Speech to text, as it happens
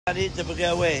I need to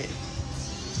get away.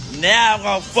 Now I'm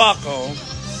gonna fuck him.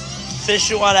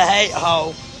 Since you wanna hate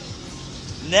hoe.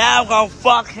 Now I'm gonna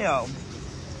fuck him.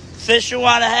 Since you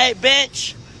wanna hate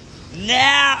bitch.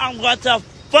 Now I'm going to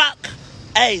fuck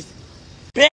Ace.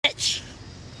 Bitch.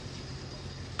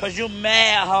 Cause you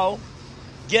mad hoe.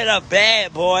 Get a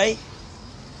bad boy.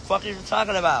 Fuck you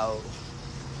talking about?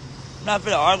 I'm not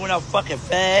finna argue with no fucking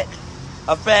fag.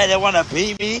 A fag that wanna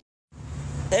beat me.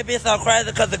 It be so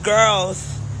crazy cause the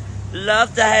girls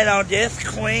love to hate on this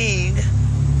queen.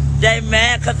 They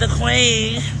mad cause the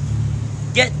queen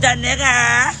get the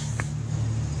nigga.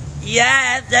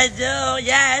 Yes, they do.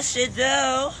 Yes, she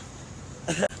do.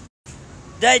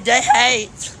 They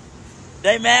hate.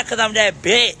 They mad cause I'm that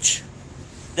bitch.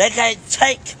 They can't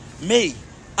take me.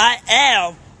 I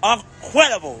am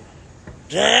unquittable.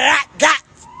 That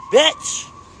bitch.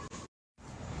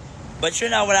 But you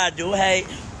know what I do hate?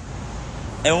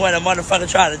 And when a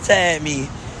motherfucker try to tag me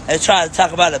and try to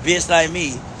talk about a bitch like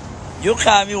me, you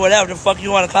call me whatever the fuck you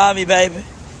want to call me, baby.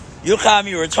 You call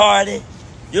me retarded.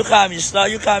 You call me slow.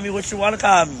 You call me what you want to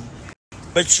call me.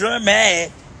 But you're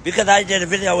mad because I did a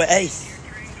video with Ace.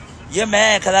 You're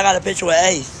mad because I got a picture with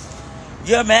Ace.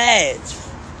 You're mad.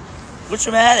 What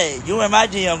you mad at? You in my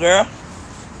DM, girl.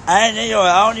 I ain't in yours.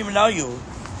 I don't even know you.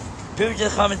 People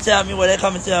just come and tell me what they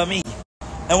come and tell me.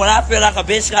 And when I feel like a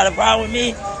bitch got a problem with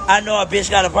me, I know a bitch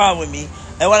got a problem with me.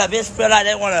 And when a bitch feel like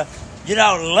they want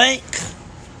to, link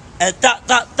and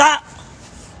thought,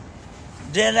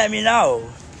 then let me know.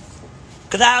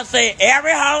 Because I'll say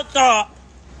every hoe thought,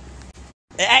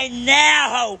 it ain't now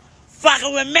hoe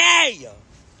fucking with me.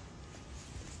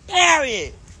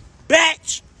 Period.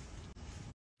 Bitch.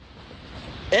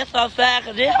 It's so sad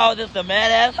because these hoes is the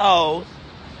mad ass hoes.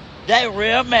 They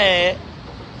real mad.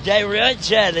 They real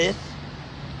jealous.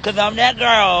 Because I'm that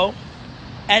girl.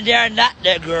 And they're not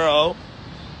that girl.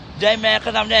 They mad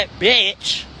because I'm that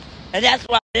bitch. And that's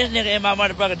why this nigga in my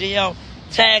motherfucking DM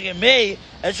tagging me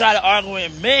and try to argue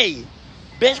with me.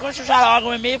 Bitch, what you try to argue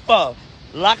with me for?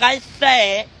 Like I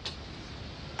said,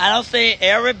 I don't see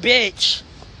every bitch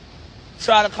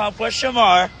try to come for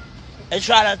Shamar and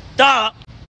try to thump,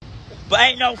 but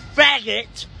ain't no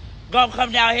faggot gonna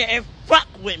come down here and fuck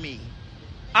with me.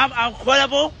 I'm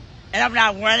unquittable, and I'm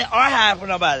not running or hiding for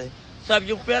nobody. So if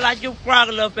you feel like you frog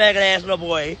a little faggot ass little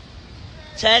boy,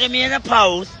 tagging me in the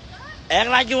post,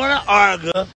 acting like you wanna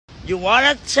argue, you want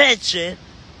attention,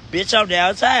 bitch, I'm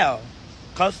downtown.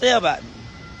 Come see about me.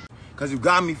 Cause you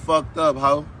got me fucked up,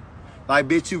 ho. Like,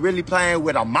 bitch, you really playing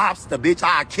with a mobster, bitch.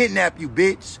 I'll kidnap you,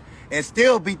 bitch, and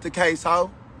still beat the case, ho.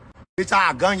 Bitch,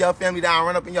 I'll gun your family down,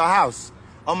 run up in your house.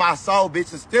 On my soul,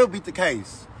 bitch, and still beat the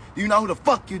case. You know who the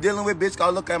fuck you dealing with, bitch?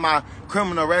 Go look at my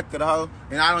criminal record, ho.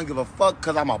 And I don't give a fuck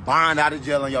cause I'm a bond out of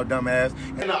jail on your dumb ass.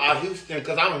 And Houston,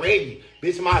 cause I'm ready.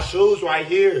 Bitch, my shoes right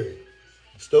here.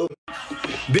 Stupid.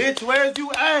 Bitch, where's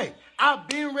you at? I've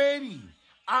been ready.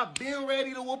 I've been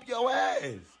ready to whoop your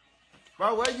ass.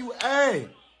 Bro, where you at?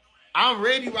 I'm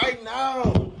ready right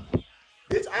now.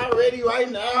 Bitch, I'm ready right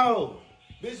now.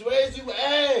 Bitch, where's you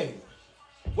at?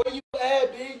 Where you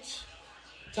at, bitch?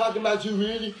 Talking about you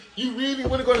really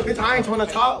want to go to, bitch, I ain't trying to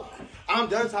talk. I'm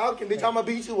done talking, bitch, I'm gonna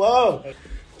beat you up.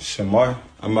 Shamar,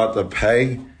 I'm about to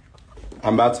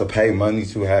pay money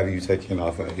to have you taken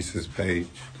off of Ace's page.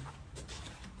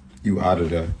 You out of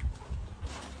there.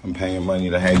 I'm paying money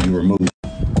to have you removed.